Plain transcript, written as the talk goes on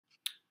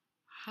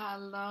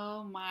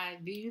Hello, my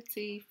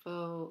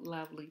beautiful,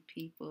 lovely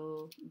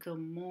people. Good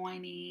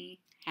morning.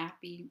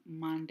 Happy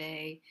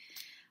Monday.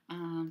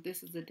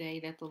 This is the day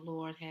that the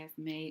Lord has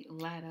made.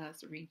 Let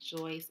us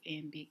rejoice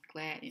and be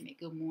glad in it.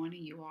 Good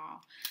morning, you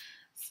all.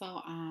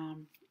 So, I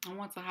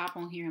want to hop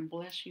on here and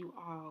bless you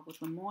all with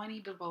the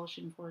morning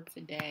devotion for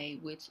today,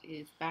 which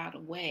is, by the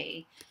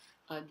way,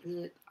 a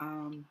good,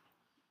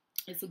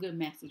 it's a good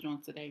message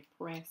on today.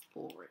 Press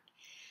forward.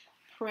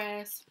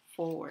 Press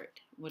forward.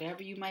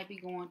 Whatever you might be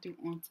going through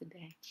on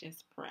today,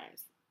 just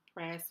press.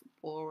 Press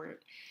forward.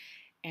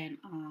 And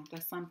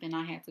that's something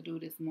I had to do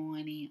this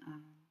morning.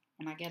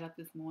 When I get up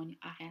this morning,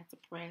 I had to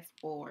press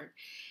forward.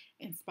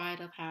 In spite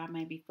of how I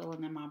may be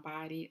feeling in my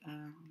body,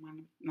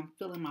 I'm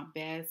feeling my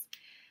best.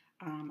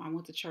 I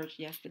went to church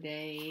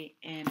yesterday,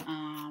 and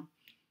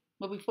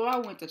but before I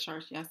went to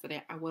church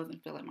yesterday, I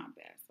wasn't feeling my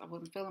best. I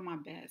wasn't feeling my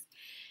best,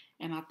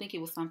 and I think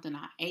it was something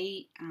I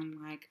ate. I'm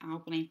like, I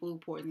hope it ain't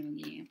food poisoning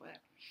again, but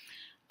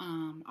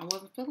I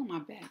wasn't feeling my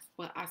best,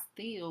 but I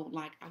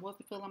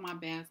wasn't feeling my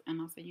best, and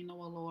I said, you know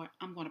what, Lord,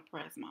 I'm gonna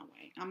press my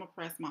way. I'm gonna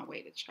press my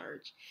way to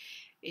church.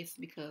 It's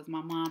because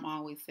my mom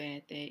always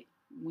said that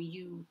when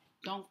you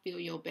don't feel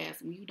your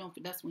best, when you don't,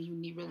 that's when you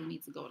really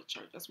need to go to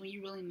church. That's when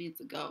you really need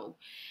to go.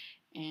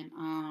 And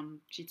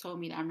she told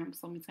me that. I remember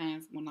so many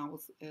times when I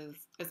was as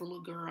a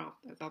little girl,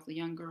 as I was a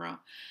young girl,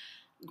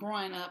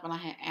 growing up, and I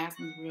had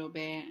asthma real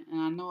bad,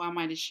 and I know I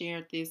might have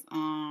shared this.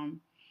 I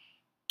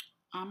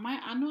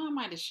know I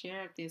might have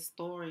shared this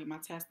story, my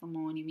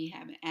testimony, me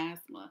having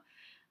asthma,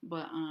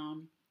 but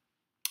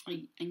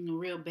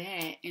real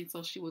bad. And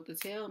so she would to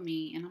tell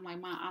me, and I'm like,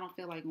 Mom, I don't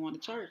feel like going to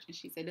church. And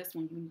she said, that's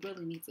when you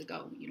really need to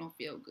go when you don't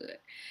feel good.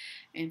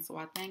 And so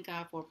I thank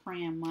God for a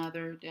praying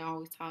mother. They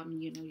always taught me,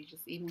 you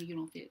just, even when you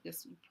don't feel,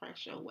 just you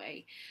press your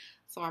way.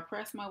 So I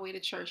pressed my way to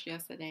church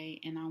yesterday,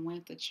 and I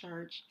went to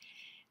church,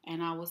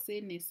 and I was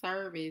sitting in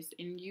service,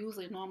 and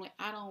usually, normally,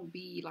 I don't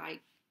be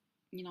like,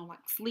 like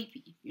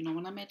sleepy.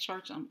 When I'm at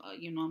church, I'm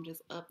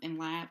just up and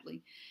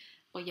lively.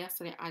 But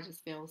yesterday, I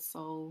just felt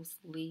so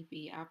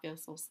sleepy. I felt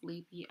so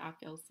sleepy. I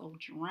felt so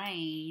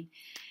drained.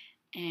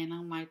 And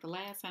I'm like, the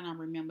last time I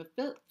remember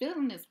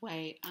feeling this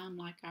way, I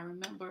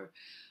remember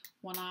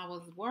when I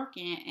was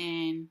working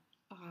and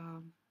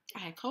I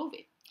had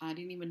COVID. I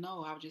didn't even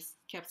know. I just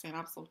kept saying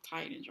I was so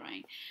tired and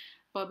drained.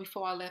 But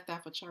before I left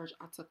out for church,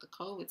 I took a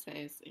COVID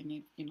test, and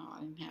I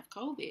didn't have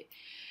COVID.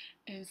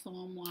 And so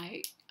I'm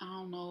like, I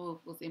don't know,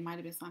 it might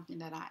have been something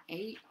that I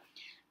ate.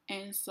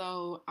 And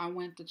so I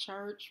went to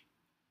church.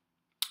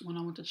 When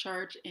I went to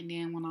church, and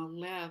then when I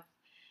left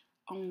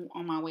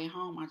on my way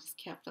home, I just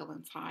kept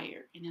feeling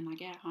tired. And then I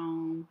got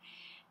home,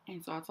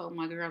 and so I told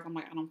my girls, I'm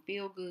like, I don't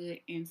feel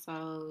good. And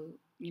so,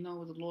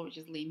 the Lord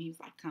just lead me. He was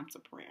like, come to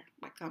prayer.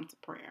 Like, come to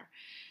prayer.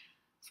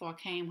 So I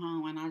came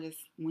home, and I just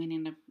went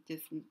in,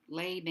 just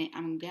laid in,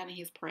 got in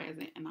his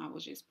presence, and I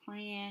was just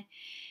praying.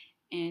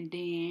 And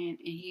then,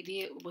 he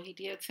did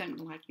tell me,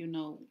 like,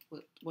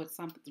 what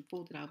something, the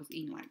food that I was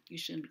eating, like,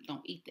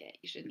 don't eat that.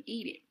 You shouldn't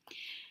eat it.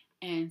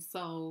 And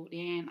so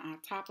then on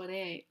top of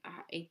that,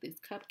 I ate this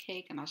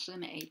cupcake, and I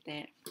shouldn't have ate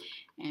that.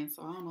 And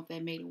so I don't know if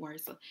that made it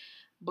worse.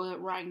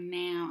 But right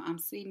now, I'm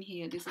sitting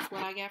here. This is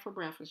what I got for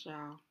breakfast,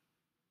 y'all.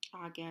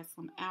 I got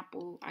some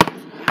apple,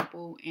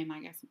 and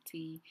I got some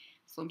tea.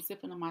 So I'm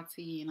sipping on my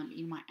tea, and I'm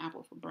eating my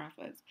apple for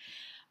breakfast.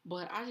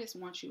 But I just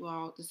want you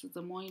all, this is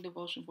the morning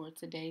devotion for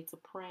today, to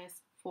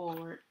press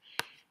forward.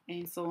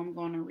 And so I'm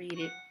going to read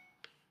it.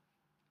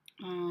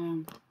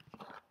 Let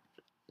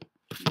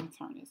me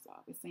turn this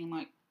off. It seemed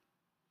like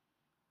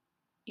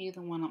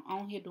either when I'm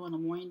on here doing the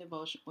morning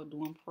devotion or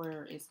doing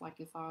prayer, it's like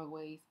it's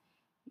always,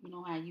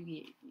 how you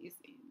get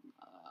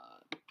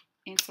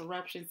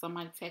interruption.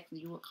 Somebody texting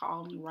you or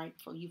calling you right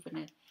before you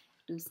finna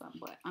do something.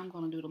 But I'm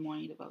going to do the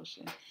morning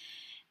devotion.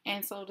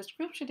 And so the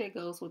scripture that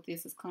goes with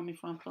this is coming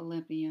from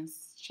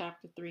Philippians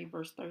chapter 3,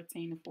 verse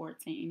 13 to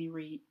 14. And you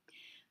read,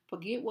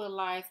 forget what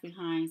lies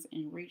behind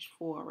and reach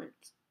forward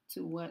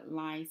to what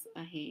lies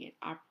ahead.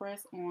 I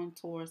press on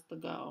towards the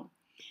goal.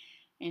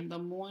 In the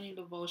morning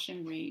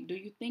devotion read, do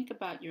you think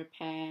about your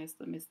past,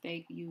 the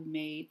mistake you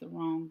made, the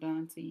wrong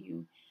done to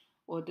you,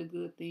 or the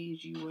good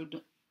things you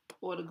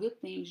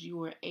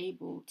were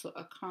able to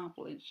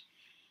accomplish?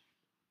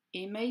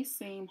 It may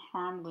seem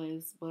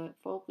harmless, but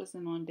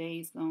focusing on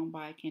days gone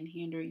by can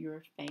hinder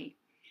your faith.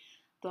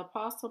 The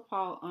Apostle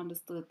Paul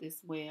understood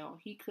this well.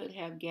 He could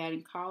have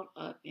gotten caught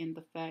up in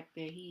the fact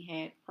that he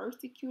had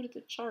persecuted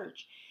the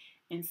church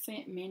and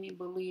sent many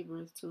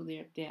believers to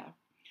their death.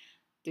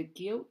 The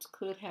guilt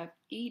could have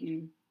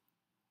eaten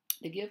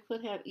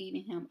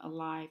him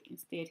alive.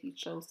 Instead, he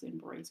chose to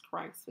embrace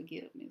Christ's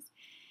forgiveness.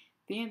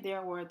 Then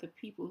there were the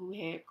people who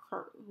had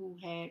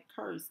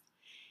cursed,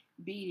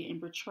 beaten,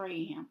 and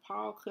betrayed him.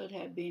 Paul could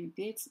have been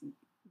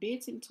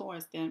bitten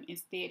towards them.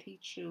 Instead, he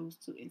chose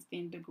to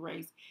extend the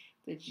grace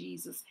that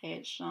Jesus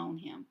had shown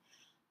him.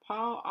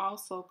 Paul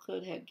also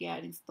could have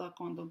gotten stuck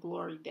on the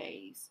glory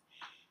days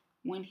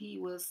when he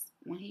was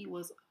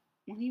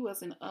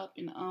an up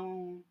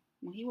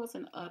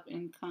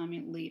and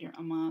coming leader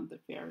among the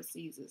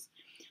Pharisees.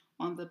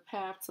 on the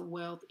path to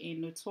wealth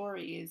and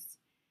notorious,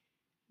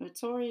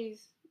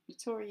 notorious.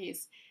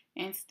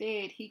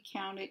 Instead, he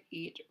counted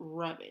it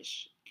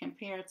rubbish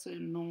compared to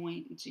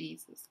knowing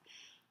Jesus.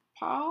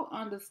 Paul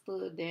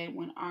understood that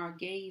when our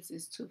gaze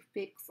is too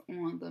fixed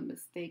on the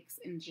mistakes,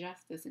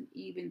 injustice, and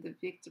even the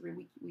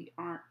victory we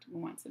aren't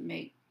going to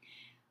make,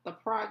 the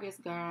progress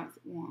God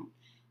wants.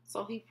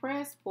 So he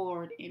pressed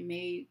forward and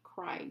made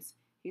Christ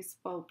his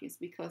focus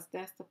because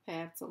that's the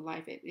path to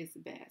life at its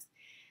best.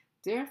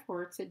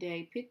 Therefore,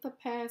 today, pick the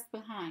past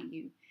behind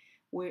you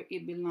where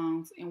it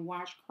belongs and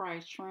watch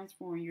Christ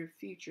transform your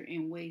future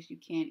in ways you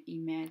can't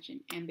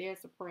imagine. And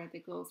there's a prayer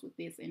that goes with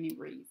this, and it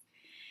reads,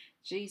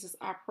 Jesus,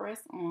 I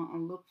press on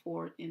and look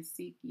forward and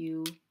seek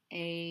you.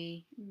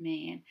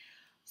 Amen.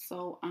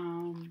 So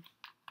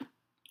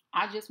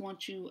I just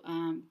want you,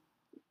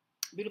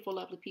 beautiful,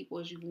 lovely people,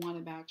 as you go on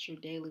about your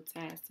daily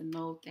tasks, to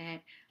know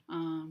that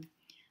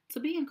to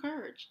be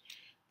encouraged.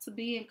 To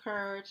be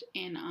encouraged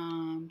and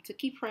to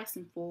keep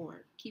pressing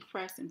forward. Keep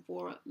pressing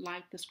forward,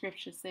 like the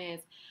scripture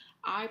says.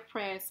 I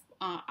press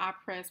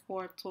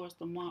forward towards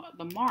the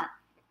mark.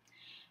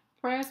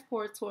 Press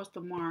forward towards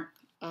the mark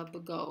of the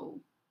goal.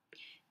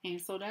 And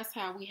so that's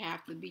how we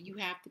have to be. You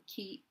have to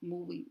keep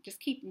moving. Just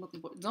keep looking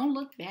forward. Don't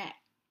look back.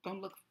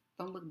 Don't look.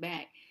 Don't look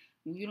back.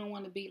 You don't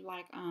want to be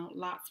like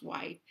Lot's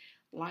wife.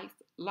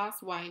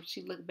 Lot's wife,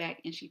 she looked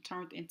back and she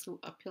turned into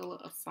a pillar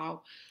of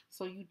salt.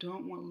 So you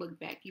don't want to look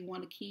back. You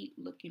want to keep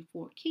looking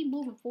forward. Keep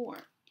moving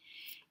forward.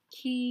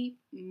 Keep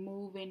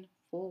moving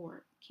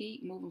forward.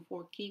 Keep moving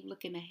forward. Keep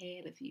looking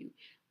ahead of you.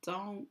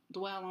 Don't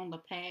dwell on the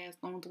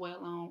past. Don't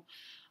dwell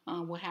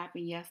on what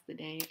happened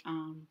yesterday.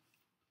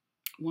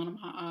 One of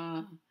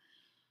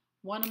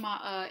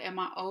my at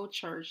my old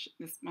church,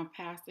 this my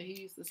pastor,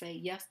 he used to say,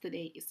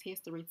 yesterday is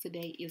history,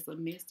 today is a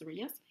mystery.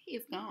 Yesterday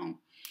is gone.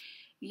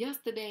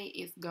 Yesterday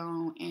is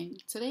gone, and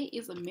today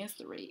is a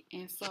mystery.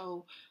 And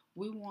so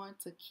we want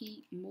to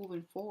keep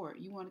moving forward.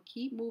 You want to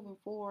keep moving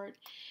forward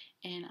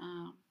and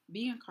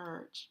be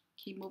encouraged.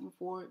 Keep moving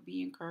forward,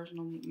 be encouraged,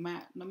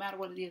 no matter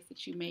what it is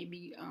that you may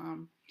be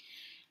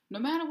no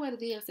matter what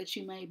it is that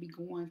you may be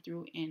going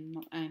through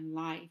in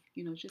life,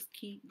 just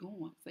keep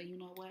going. Say, you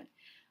know what?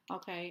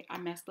 Okay, I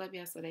messed up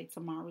yesterday.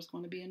 Tomorrow's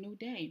going to be a new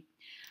day.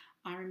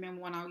 I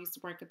remember when I used to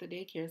work at the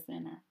daycare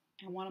center,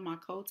 and one of my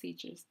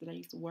co-teachers that I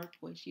used to work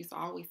with, she used to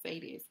always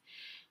say this: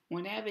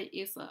 whenever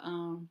it's the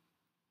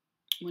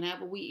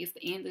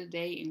end of the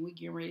day and we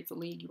get ready to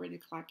leave, get ready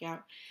to clock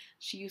out,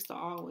 she used to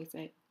always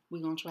say,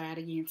 we're going to try it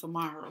again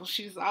tomorrow.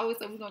 She used to always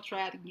say, we're going to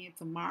try it again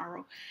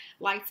tomorrow.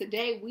 Like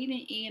today, we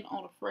didn't end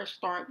on a fresh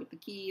start with the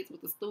kids,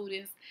 with the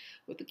students,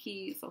 with the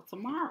kids. So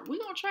tomorrow, we're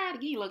going to try it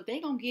again. Look, they're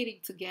going to get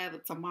it together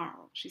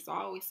tomorrow. She used to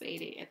always say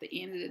that at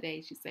the end of the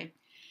day. She said,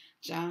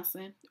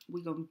 Johnson,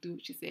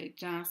 she said,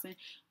 Johnson,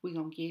 we're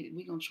going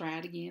to try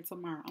it again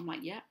tomorrow. I'm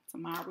like, yep,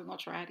 tomorrow we're going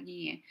to try it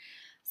again.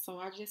 So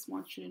I just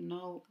want you to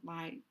know,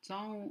 like,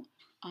 don't,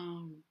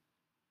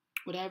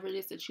 whatever it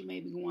is that you may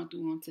be going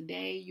through on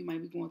today, you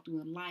might be going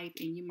through in life,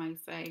 and you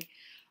might say,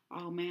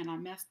 oh man, I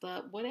messed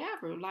up,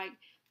 whatever. Like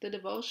the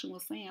devotion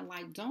was saying,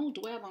 like, don't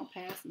dwell on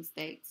past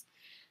mistakes.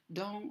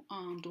 Don't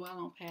dwell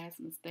on past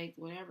mistakes,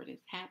 whatever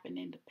that's happened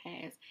in the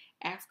past.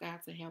 Ask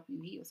God to help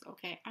you heal. So,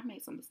 okay, I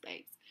made some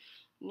mistakes.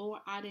 Lord,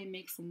 I didn't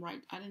make some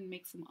right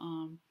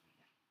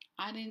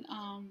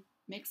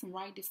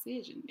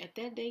decisions at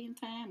that day and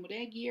time, or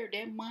that year,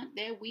 that month,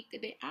 that week,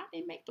 that day. I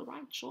didn't make the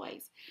right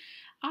choice.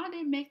 And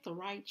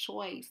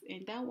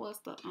that was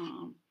the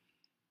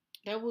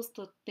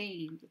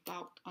theme, the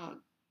thought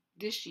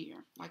this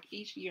year. Like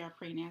each year I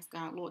pray and ask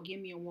God, Lord, give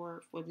me a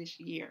word for this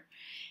year.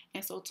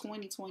 And so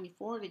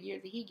 2024, the year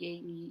that he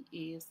gave me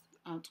is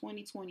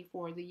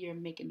 2024, the year of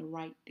making the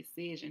right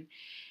decision.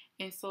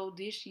 And so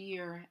this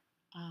year,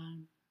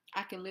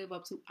 I can live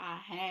up to,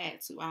 I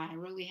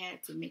really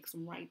had to make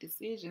some right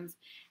decisions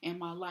in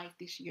my life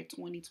this year,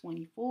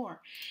 2024.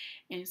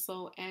 And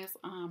so as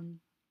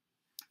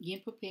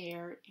getting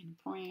prepared and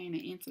praying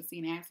and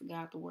interceding and asking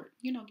God to work,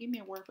 give me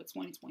a word for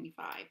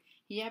 2025.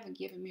 He haven't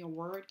given me a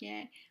word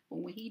yet, but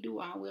when he do,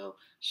 I will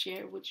share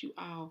it with you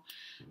all.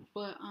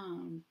 But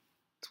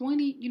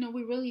 20,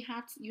 we really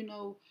have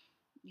to,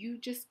 you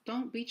just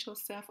don't beat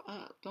yourself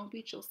up. Don't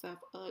beat yourself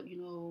up.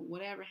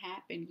 Whatever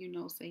happened,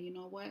 say, you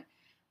know what?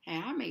 Hey,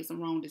 I made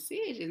some wrong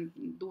decisions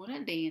during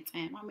that day and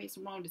time. I made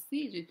some wrong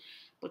decisions,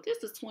 but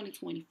this is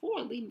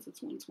 2024 leading to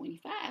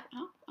 2025.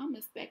 I'm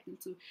expecting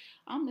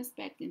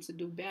to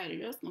do better.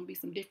 There's gonna be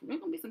some different. There's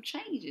gonna be some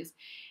changes,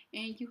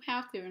 and you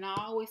have to. And I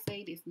always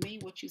say this: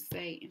 mean what you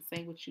say and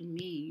say what you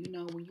mean.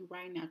 When you're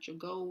writing out your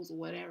goals or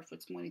whatever for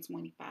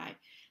 2025,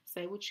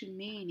 say what you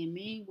mean and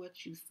mean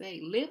what you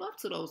say. Live up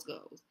to those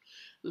goals.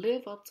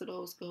 Live up to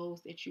those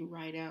goals that you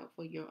write out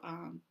for the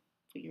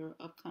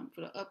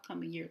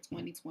upcoming year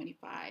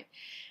 2025.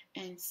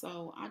 And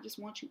so I just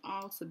want you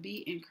all to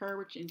be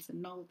encouraged and to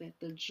know that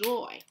the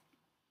joy,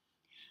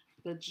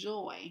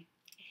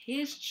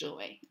 his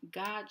joy,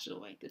 God's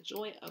joy, the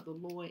joy of the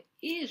Lord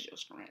is your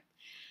strength.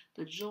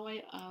 The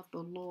joy of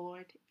the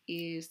Lord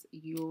is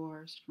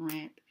your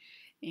strength.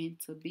 And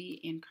to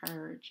be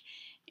encouraged.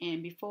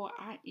 And before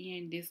I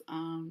end this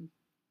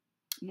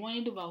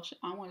morning devotion,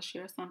 I want to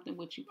share something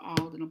with you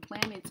all that I'm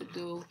planning to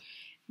do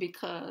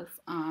because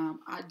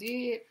I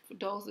did, for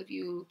those of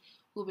you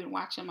who've been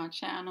watching my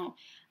channel,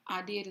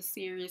 I did a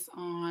series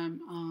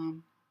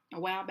on a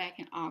while back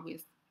in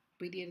August.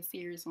 We did a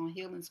series on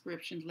healing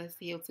scriptures, Let's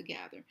Heal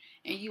Together.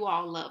 And you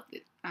all loved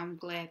it. I'm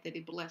glad that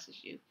it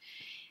blesses you.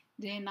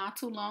 Then not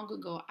too long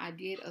ago, I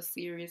did a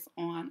series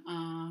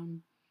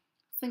on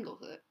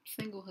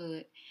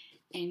singlehood,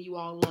 and you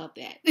all love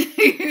that.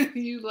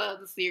 You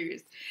love the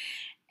series.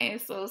 And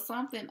so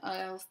something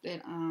else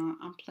that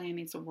I'm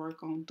planning to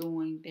work on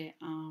doing that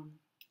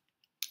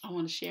I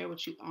want to share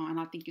with you all, and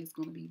I think it's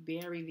going to be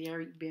very,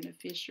 very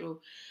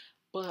beneficial.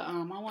 But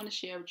I want to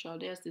share with y'all.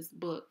 There's this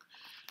book.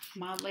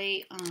 My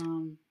late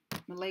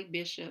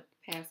bishop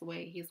passed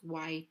away. His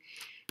wife,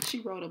 she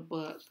wrote a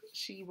book.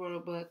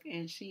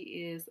 And she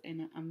is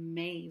an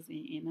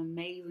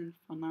amazing,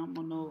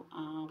 phenomenal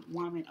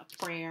woman of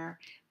prayer,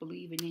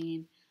 believing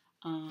in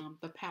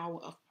the power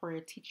of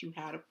prayer. Teach you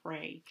how to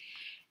pray.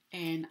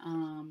 And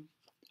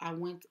I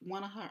went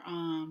one of her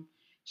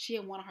she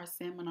had one of her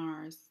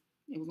seminars.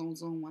 It was on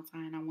Zoom one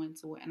time. I went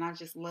to it, and I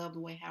just love the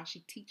way how she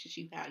teaches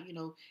you how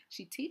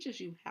she teaches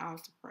you how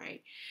to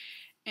pray.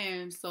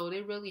 And so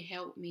they really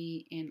helped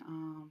me in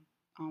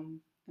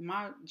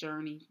my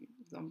journey,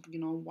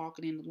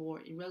 walking in the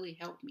Lord. It really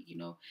helped me,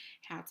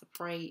 how to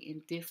pray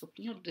and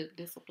discipline,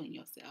 discipline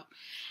yourself.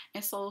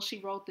 And so she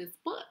wrote this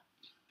book.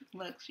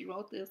 Look, she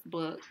wrote this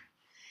book.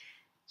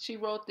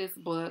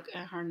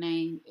 And her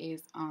name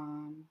is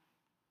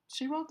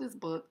she wrote this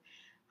book.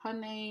 Her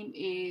name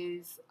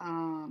is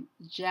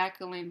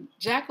Jacqueline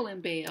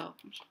Bell.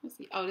 I'm trying to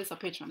see. Oh, there's a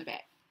picture on the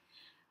back.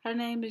 Her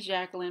name is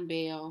Jacqueline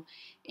Bell,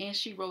 and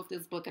she wrote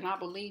this book. And I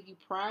believe you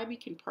probably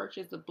can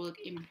purchase the book.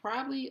 And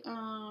probably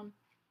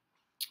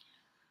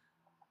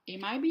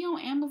it might be on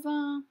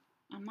Amazon.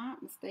 I'm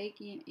not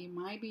mistaken. It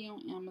might be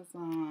on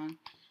Amazon.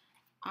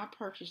 I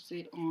purchased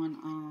it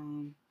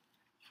on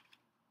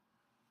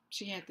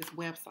she had this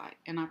website,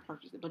 and I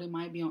purchased it, but it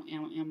might be on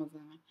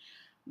Amazon.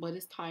 But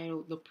it's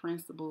titled "The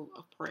Principle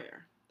of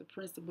Prayer." The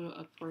principle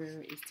of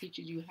prayer is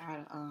teaches you how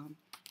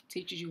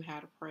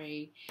to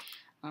pray.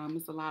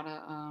 It's a lot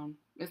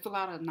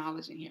of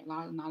knowledge in here. A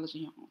lot of knowledge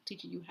in here on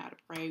teaching you how to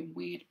pray,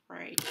 when to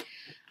pray,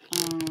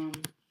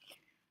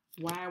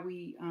 why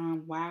we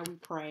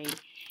pray,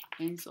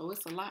 and so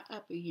it's a lot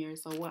up in here.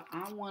 So what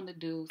I want to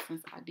do,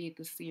 since I did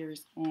the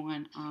series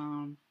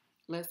on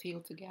Let's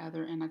Heal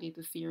Together, and I did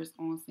the series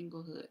on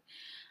singlehood,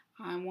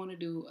 I want to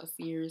do a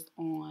series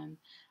on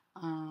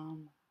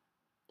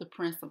the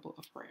principle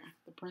of prayer.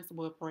 The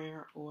principle of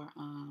prayer, or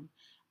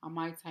I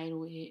might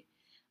title it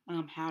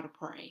How to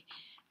Pray.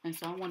 And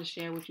so I want to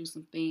share with you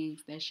some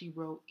things that she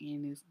wrote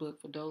in this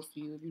book. For those of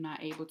you, if you're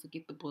not able to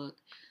get the book,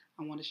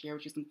 I want to share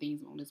with you some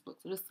things on this book.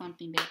 So this is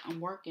something that I'm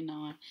working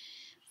on.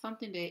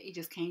 Something that it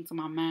just came to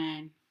my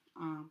mind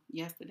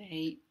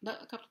yesterday.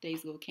 A couple of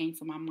days ago, it came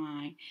to my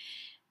mind.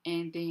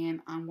 And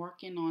then I'm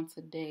working on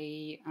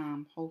today.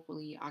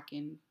 Hopefully I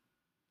can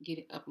get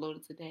it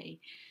uploaded today.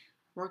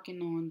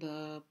 Working on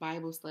the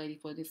Bible study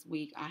for this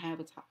week. I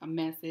have a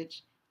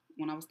message.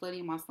 When I was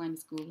studying my Sunday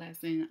school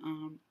lesson,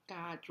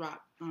 God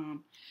dropped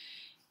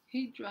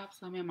He dropped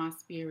some in my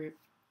spirit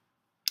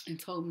and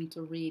told me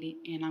to read it,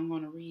 and I'm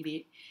going to read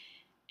it.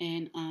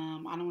 And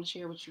I don't want to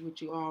share with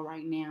you all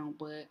right now,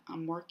 but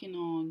I'm working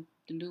on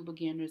the New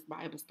Beginners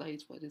Bible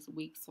studies for this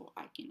week, so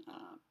I can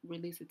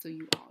release it to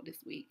you all this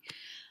week.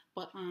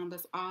 But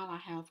that's all I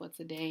have for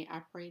today.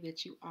 I pray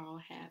that you all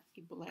have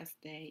a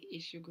blessed day.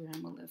 It's your girl,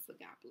 Melissa.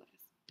 God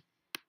bless.